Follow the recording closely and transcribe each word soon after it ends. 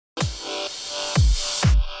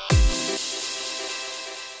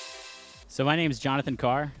So my name is Jonathan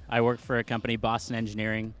Carr. I work for a company, Boston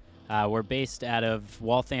Engineering. We're based out of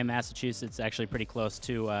Waltham, Massachusetts, actually pretty close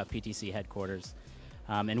to PTC headquarters.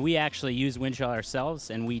 And we actually use Windchill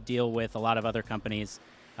ourselves, and we deal with a lot of other companies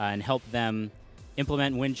and help them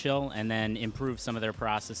implement Windchill and then improve some of their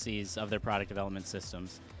processes of their product development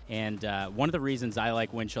systems. And one of the reasons I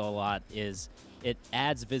like Windchill a lot is it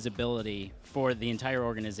adds visibility for the entire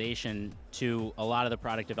organization to a lot of the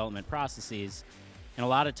product development processes. And a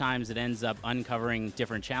lot of times it ends up uncovering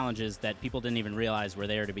different challenges that people didn't even realize were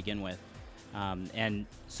there to begin with. And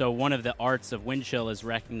so one of the arts of Windchill is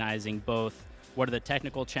recognizing both what are the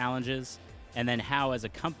technical challenges and then how, as a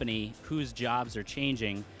company, whose jobs are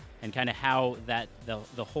changing and kind of how that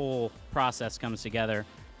the whole process comes together.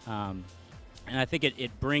 And I think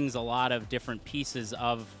it brings a lot of different pieces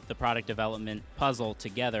of the product development puzzle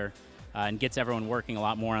together and gets everyone working a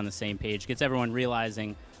lot more on the same page, gets everyone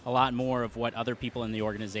realizing a lot more of what other people in the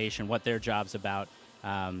organization, what their job's about,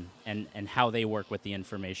 and how they work with the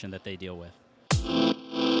information that they deal with.